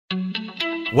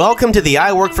Welcome to the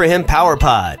I Work For Him Power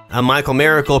Pod. I'm Michael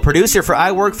Miracle, producer for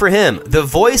I Work For Him, the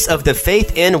voice of the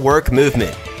faith and work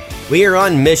movement. We are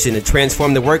on mission to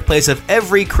transform the workplace of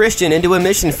every Christian into a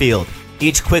mission field.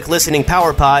 Each quick listening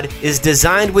Power Pod is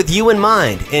designed with you in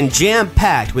mind and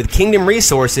jam-packed with kingdom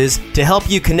resources to help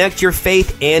you connect your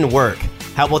faith and work.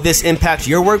 How will this impact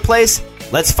your workplace?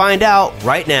 Let's find out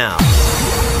right now.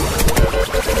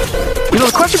 You know,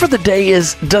 the question for the day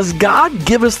is, does God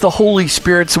give us the Holy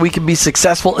Spirit so we can be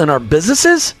successful in our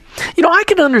businesses? You know, I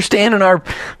can understand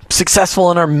successful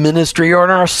in our ministry or in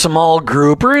our small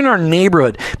group or in our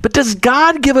neighborhood, but does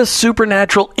God give us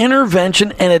supernatural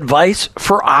intervention and advice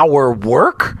for our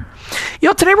work? You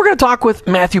know, today we're going to talk with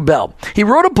Matthew Bell. He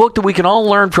wrote a book that we can all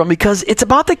learn from because it's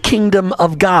about the kingdom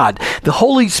of God, the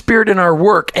Holy Spirit in our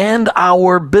work and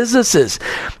our businesses.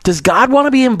 Does God want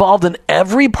to be involved in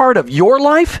every part of your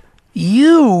life?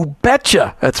 You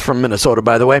betcha. That's from Minnesota,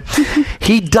 by the way.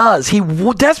 He does. He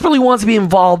desperately wants to be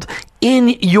involved in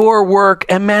your work,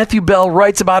 and Matthew Bell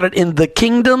writes about it in The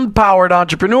Kingdom Powered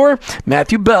Entrepreneur.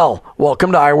 Matthew Bell,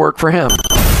 welcome to I Work For Him.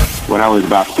 When I was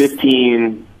about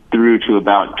 15 through to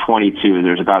about 22,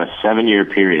 there's about a 7-year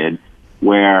period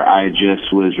where I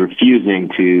just was refusing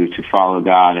to follow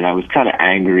God, and I was kind of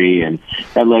angry, and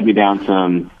that led me down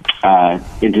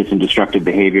into some destructive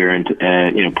behavior and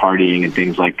partying and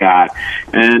things like that.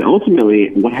 And ultimately,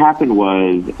 what happened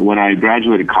was when I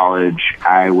graduated college,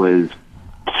 I was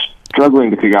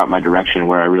struggling to figure out my direction,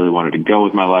 where I really wanted to go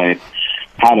with my life.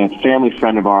 Had a family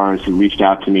friend of ours who reached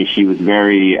out to me. She was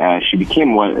she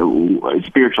became a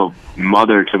spiritual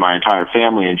mother to my entire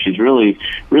family, and she's really,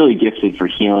 really gifted for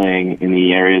healing in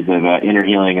the areas of inner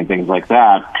healing and things like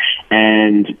that.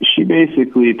 And she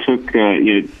basically took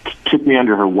me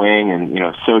under her wing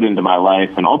and sewed into my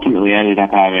life, and ultimately ended up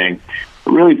having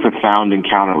a really profound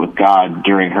encounter with God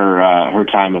during her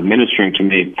time of ministering to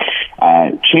me.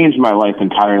 Changed my life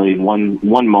entirely in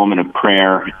one moment of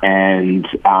prayer, and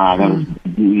that was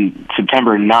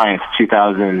September 9th,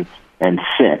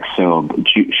 2006, so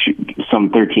some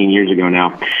 13 years ago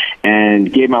now,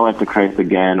 and gave my life to Christ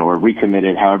again, or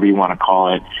recommitted, however you want to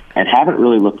call it, and haven't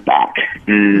really looked back.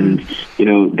 And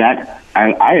that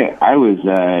I was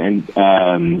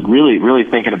really, really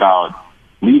thinking about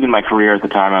leaving my career. At the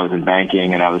time I was in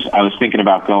banking, and I was thinking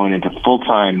about going into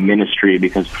full-time ministry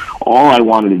because all I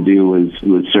wanted to do was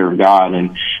serve God.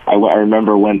 And I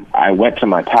remember when I went to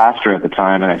my pastor at the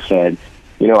time and I said,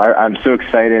 I'm so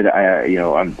excited.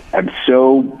 I'm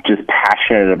so just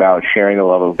passionate about sharing the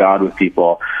love of God with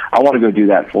people. I want to go do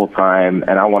that full-time,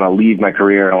 and I want to leave my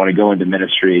career, and I want to go into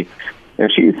ministry.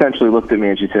 And she essentially looked at me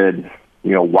and she said,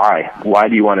 why? Why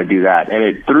do you want to do that? And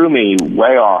it threw me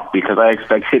way off because I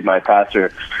expected my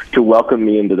pastor to welcome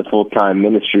me into the full-time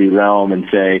ministry realm and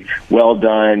say, well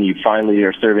done, you finally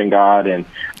are serving God. And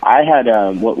I had,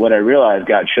 what I realized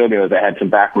God showed me was I had some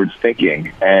backwards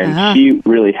thinking. And she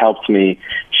really helped me.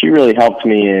 She really helped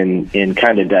me in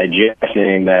kind of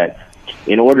digesting that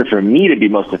in order for me to be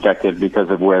most effective because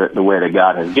of the way that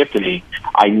God has gifted me,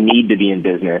 I need to be in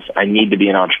business, I need to be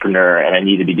an entrepreneur, and I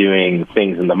need to be doing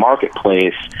things in the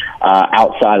marketplace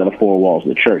outside of the four walls of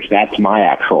the church. That's my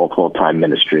actual full-time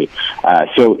ministry.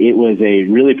 So it was a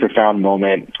really profound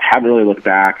moment. Haven't really looked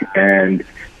back, and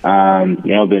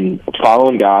I've been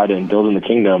following God and building the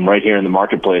kingdom right here in the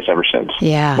marketplace ever since.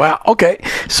 Yeah. Wow. Okay.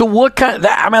 So what kind of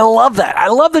that? I mean, I love that. I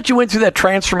love that you went through that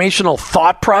transformational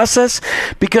thought process,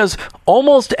 because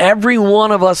almost every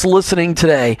one of us listening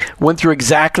today went through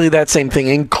exactly that same thing,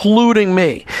 including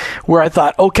me, where I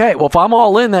thought, okay, well, if I'm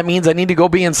all in, that means I need to go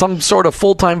be in some sort of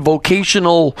full-time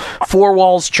vocational four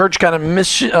walls church kind of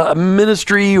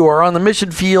ministry or on the mission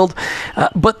field.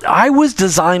 But I was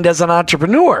designed as an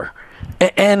entrepreneur.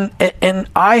 And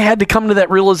I had to come to that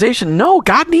realization, no,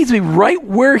 God needs me right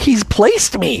where He's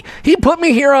placed me. He put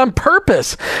me here on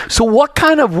purpose. So what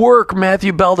kind of work,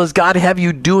 Matthew Bell, does God have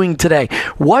you doing today?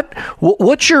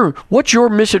 What's your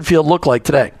mission field look like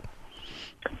today?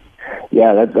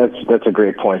 Yeah, that's a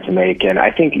great point to make, and I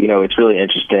think it's really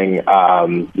interesting.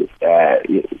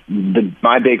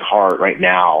 My big heart right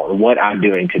now, what I'm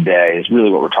doing today, is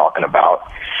really what we're talking about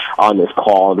on this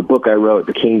call. The book I wrote,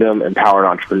 The Kingdom Empowered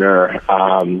Entrepreneur,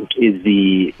 is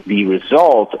the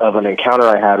result of an encounter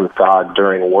I had with God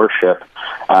during worship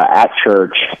at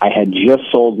church. I had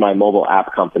just sold my mobile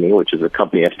app company, which is a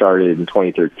company I started in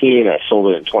 2013. I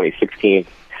sold it in 2016,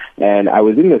 and I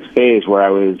was in this phase where I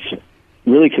was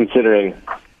really considering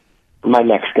my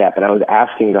next step, and I was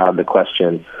asking God the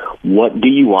question, what do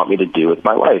you want me to do with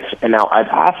my life? And now I've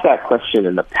asked that question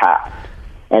in the past,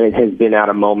 And it has been out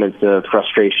of moments of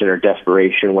frustration or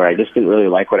desperation where I just didn't really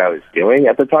like what I was doing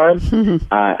at the time,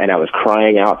 and I was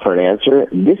crying out for an answer.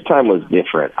 This time was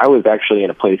different. I was actually in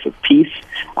a place of peace.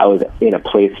 I was in a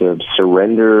place of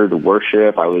surrendered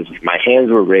worship. My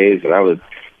hands were raised, and I was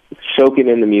soaking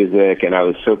in the music, and I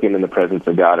was soaking in the presence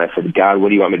of God. I said, God, what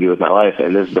do you want me to do with my life?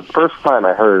 And this is the first time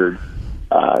I heard,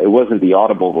 it wasn't the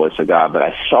audible voice of God, but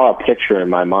I saw a picture in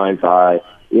my mind's eye,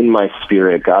 in my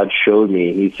spirit. God showed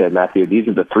me, he said, Matthew, these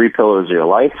are the 3 pillars of your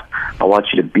life. I want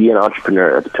you to be an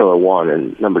entrepreneur. That's pillar 1.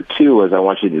 And number 2 is I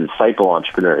want you to disciple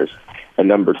entrepreneurs. And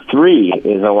number 3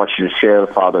 is I want you to share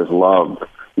the Father's love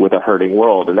with a hurting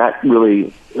world. And that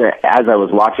really, as I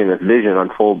was watching this vision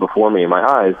unfold before me in my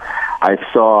eyes, I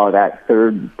saw that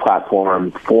third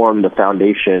platform form the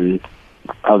foundation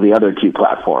of the other 2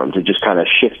 platforms. It just kind of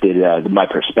shifted my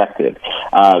perspective.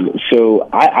 So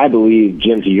I believe,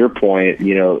 Jim, to your point,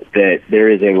 that there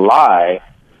is a lie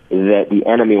that the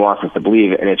enemy wants us to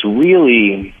believe, and it's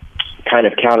really kind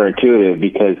of counterintuitive,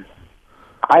 because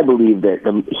I believe that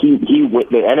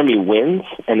the enemy wins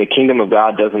and the kingdom of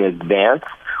God doesn't advance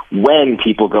when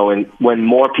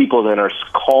more people than are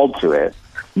called to it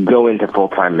go into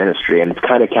full-time ministry. And it's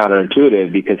kind of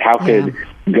counterintuitive, because how could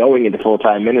going into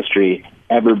full-time ministry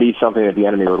ever be something that the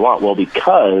enemy would want? Well,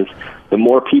 because the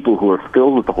more people who are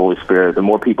filled with the Holy Spirit, the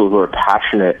more people who are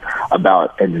passionate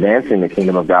about advancing the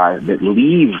kingdom of God, that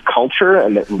leave culture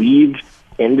and that leave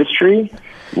industry,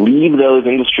 leave those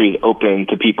industries open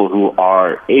to people who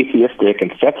are atheistic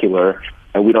and secular,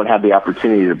 and we don't have the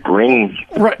opportunity to bring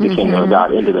the kingdom of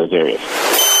God into those areas.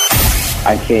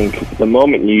 I think the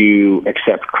moment you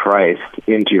accept Christ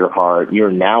into your heart,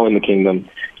 you're now in the kingdom,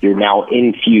 you're now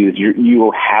infused,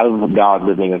 you have God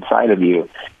living inside of you.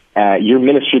 Your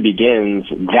ministry begins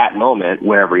that moment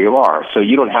wherever you are, so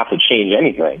you don't have to change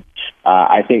anything.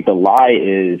 I think the lie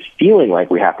is feeling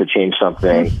like we have to change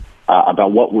something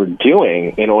about what we're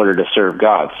doing in order to serve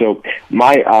God. So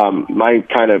my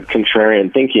kind of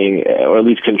contrarian thinking, or at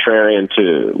least contrarian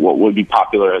to what would be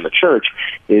popular in the church,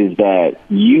 is that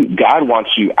God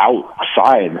wants you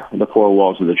outside the 4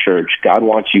 walls of the church. God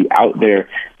wants you out there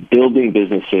building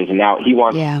businesses, and now he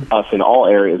wants us in all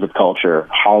areas of culture: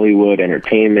 Hollywood,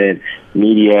 entertainment,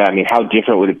 media. I mean, how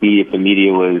different would it be if the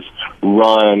media was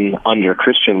run under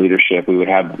Christian leadership? We would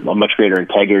have a much greater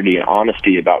integrity and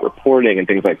honesty about reporting and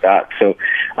things like that. So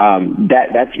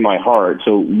that's my heart.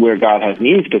 So where God has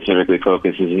me specifically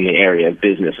focused is in the area of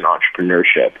business and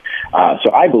entrepreneurship.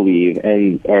 So I believe,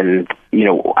 and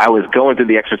I was going through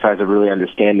the exercise of really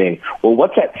understanding, well,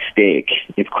 what's at stake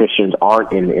if Christians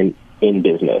aren't in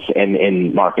business and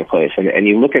in marketplace? And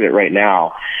you look at it right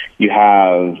now, you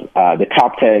have the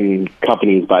top 10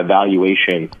 companies by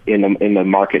valuation in the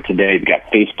market today. You've got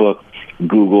Facebook,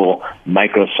 Google,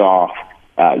 Microsoft,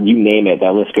 you name it,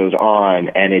 that list goes on,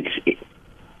 and it's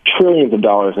trillions of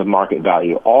dollars of market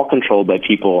value, all controlled by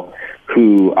people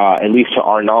who, at least to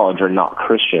our knowledge, are not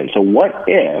Christian. So what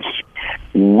if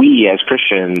we as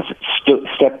Christians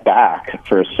stepped back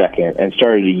for a second and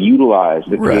started to utilize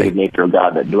the creative nature of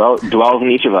God that dwells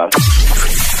in each of us?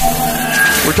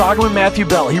 We're talking with Matthew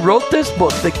Bell. He wrote this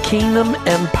book, The Kingdom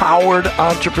Empowered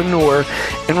Entrepreneur.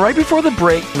 And right before the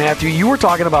break, Matthew, you were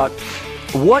talking about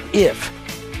what if,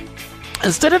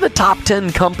 instead of the top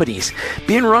 10 companies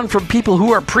being run from people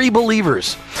who are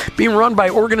pre-believers, being run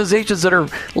by organizations that are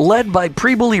led by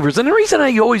pre-believers. And the reason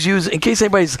I always use, in case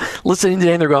anybody's listening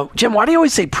today and they're going, Jim, why do you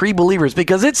always say pre-believers?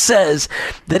 Because it says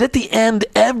that at the end,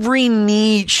 every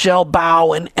knee shall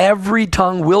bow and every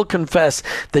tongue will confess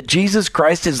that Jesus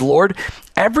Christ is Lord.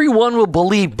 Everyone will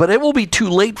believe, but it will be too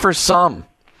late for some.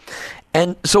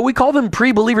 And so we call them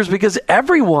pre-believers because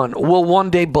everyone will one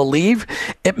day believe.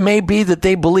 It may be that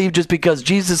they believe just because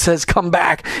Jesus has come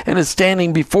back and is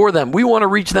standing before them. We want to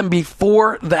reach them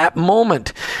before that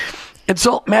moment. And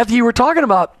so, Matthew, you were talking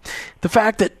about the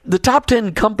fact that the top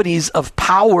 10 companies of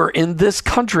power in this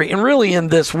country and really in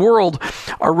this world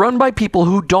are run by people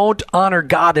who don't honor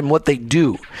God in what they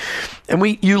do. And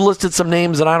you listed some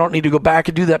names, and I don't need to go back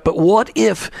and do that. But what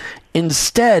if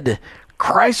instead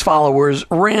Christ followers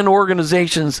ran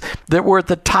organizations that were at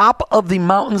the top of the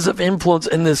mountains of influence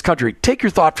in this country? Take your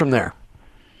thought from there.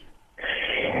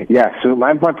 Yeah, so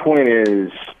my point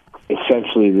is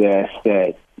essentially this,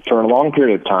 that for a long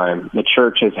period of time, the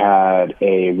church has had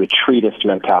a retreatist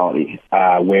mentality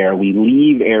where we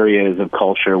leave areas of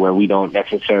culture where we don't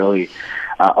necessarily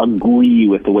agree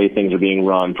with the way things are being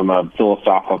run from a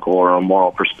philosophical or a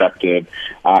moral perspective.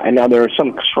 And now there are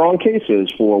some strong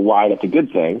cases for why that's a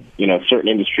good thing. Certain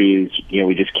industries,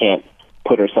 we just can't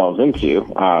put ourselves into.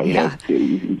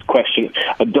 Question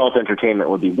adult entertainment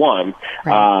would be one.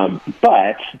 Right.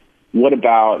 But what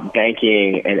about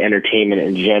banking and entertainment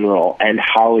in general and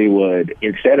Hollywood?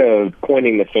 Instead of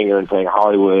pointing the finger and saying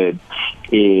Hollywood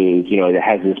is, that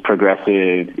has this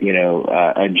progressive,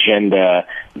 agenda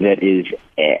that is,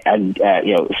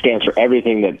 stands for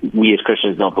everything that we as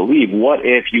Christians don't believe. What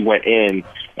if you went in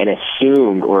and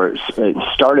assumed or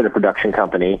started a production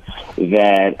company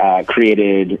that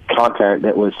created content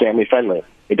that was family friendly?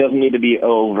 It doesn't need to be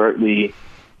overtly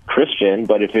Christian,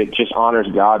 but if it just honors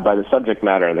God by the subject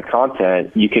matter and the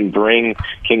content, you can bring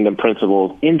kingdom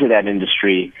principles into that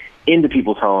industry, into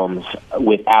people's homes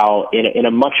in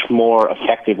a much more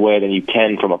effective way than you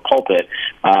can from a pulpit,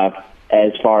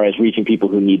 as far as reaching people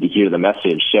who need to hear the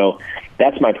message. So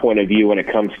that's my point of view when it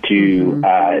comes to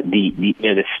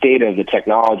the state of the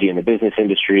technology and the business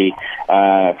industry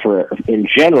in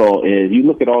general. Is you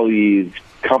look at all these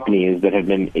companies that have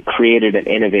been created and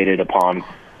innovated upon,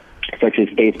 such as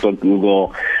Facebook,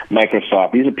 Google,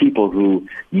 Microsoft. These are people who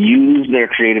use their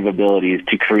creative abilities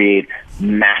to create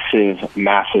massive,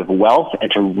 massive wealth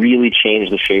and to really change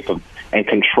the shape of and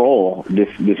control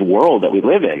this world that we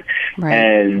live in. Right.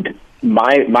 And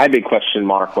my big question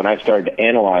mark when I started to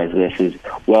analyze this is,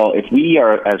 well, if we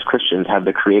are, as Christians, have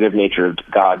the creative nature of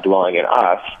God dwelling in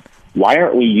us, why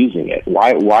aren't we using it?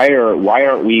 Why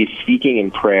aren't we seeking in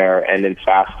prayer and in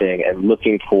fasting and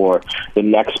looking for the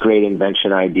next great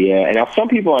invention idea? And now some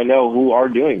people I know who are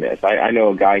doing this. I know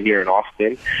a guy here in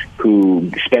Austin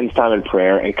who spends time in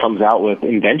prayer and comes out with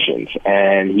inventions,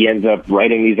 and he ends up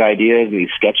writing these ideas and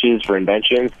these sketches for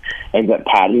inventions, ends up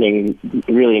patenting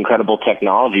really incredible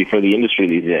technology for the industry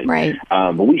that he's in. Right.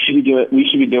 But we should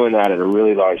be doing that at a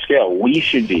really large scale. We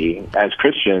should be, as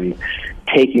Christians,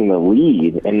 taking the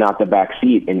lead and not the back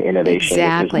seat in innovation.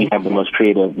 Exactly. Because we have the most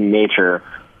creative nature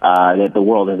that the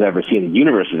world has ever seen, the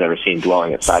universe has ever seen,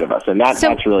 dwelling inside of us. And that's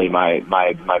really my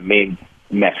main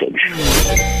message.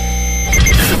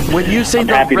 When you say I'm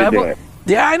happy to do it.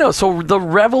 Yeah, I know. So the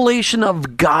revelation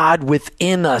of God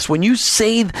within us, when you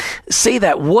say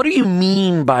that, what do you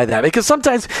mean by that? Because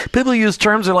sometimes people use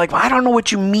terms that are like, I don't know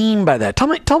what you mean by that. Tell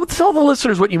the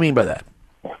listeners what you mean by that.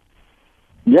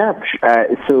 Yeah.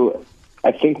 So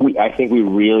I think we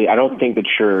really, I don't think the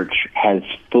church has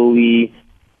fully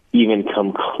even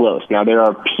come close. Now, there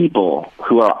are people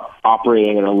who are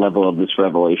operating at a level of this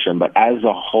revelation, but as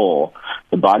a whole,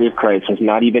 the body of Christ has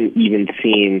not even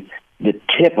seen the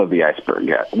tip of the iceberg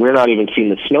yet. We're not even seeing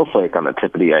the snowflake on the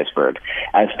tip of the iceberg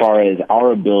as far as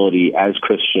our ability as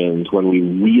Christians when we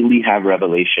really have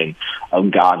revelation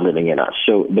of God living in us.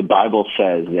 So the Bible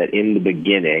says that in the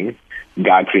beginning,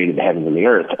 God created the heavens and the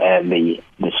earth, and the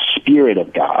Spirit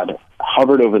of God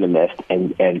hovered over the mist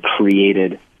and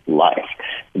created life.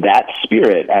 That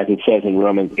Spirit, as it says in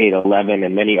Romans 8:11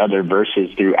 and many other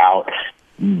verses throughout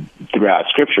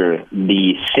Scripture,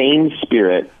 the same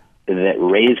Spirit that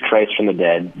raised Christ from the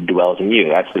dead dwells in you.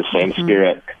 That's the same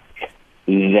Spirit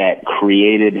that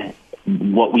created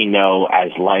what we know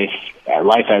as life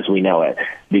as we know it,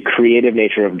 the creative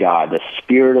nature of God, the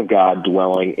Spirit of God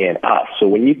dwelling in us. So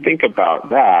when you think about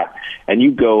that, and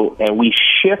you go and we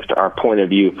shift our point of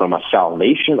view from a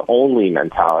salvation-only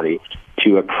mentality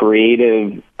to a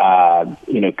creative, a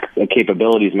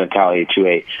capabilities mentality, to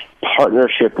a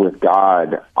partnership with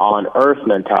God on earth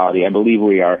mentality, I believe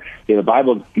we are. In the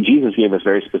Bible, Jesus gave us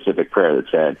very specific prayer that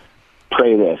said,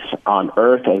 pray this on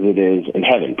earth as it is in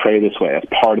heaven. Pray this way as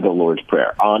part of the Lord's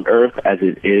Prayer. On earth as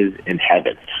it is in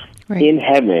heaven. Right. In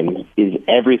heaven is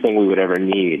everything we would ever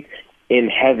need. In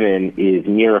heaven is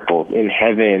miracles. In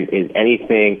heaven is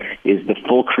the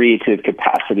full creative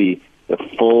capacity, the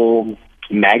full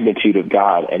magnitude of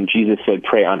God. And Jesus said,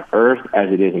 pray on earth as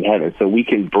it is in heaven. So we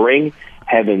can bring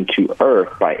heaven to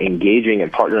earth by engaging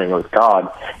and partnering with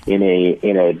God in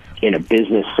a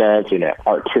business sense, in an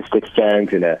artistic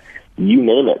sense, in a you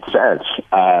name it sense.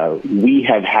 We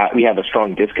have a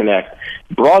strong disconnect,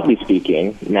 broadly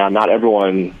speaking. Now, not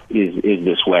everyone is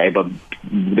this way, but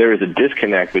there is a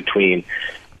disconnect between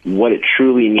what it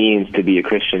truly means to be a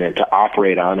Christian and to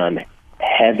operate on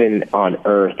heaven on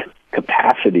earth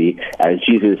capacity as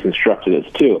Jesus instructed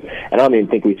us to. And I don't even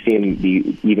think we've seen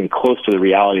be even close to the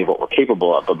reality of what we're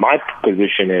capable of. But my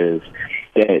position is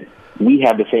that we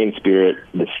have the same Spirit,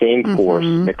 the same force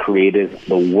that created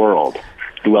the world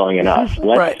dwelling in us.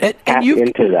 Let's tap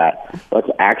into that. Let's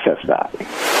access that.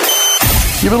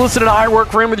 You've been listening to I Work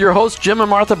For Him with your hosts, Jim and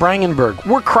Martha Brangenberg.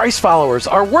 We're Christ followers.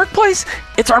 Our workplace,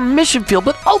 it's our mission field,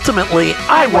 but ultimately,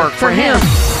 I work for Him.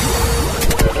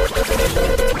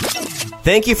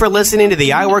 Thank you for listening to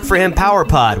the I Work For Him Power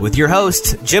Pod with your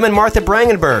hosts, Jim and Martha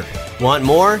Brangenberg. Want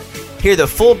more? Hear the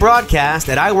full broadcast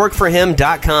at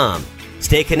iworkforhim.com.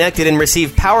 Stay connected and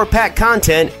receive Power Pack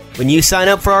content when you sign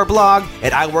up for our blog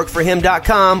at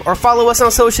iworkforhim.com or follow us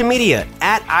on social media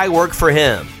at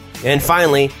iworkforhim. And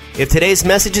finally, if today's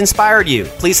message inspired you,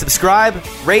 please subscribe,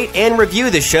 rate, and review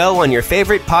the show on your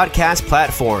favorite podcast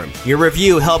platform. Your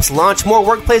review helps launch more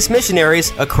workplace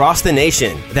missionaries across the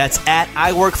nation. That's at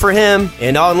iworkforhim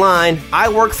and online,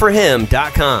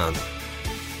 iworkforhim.com.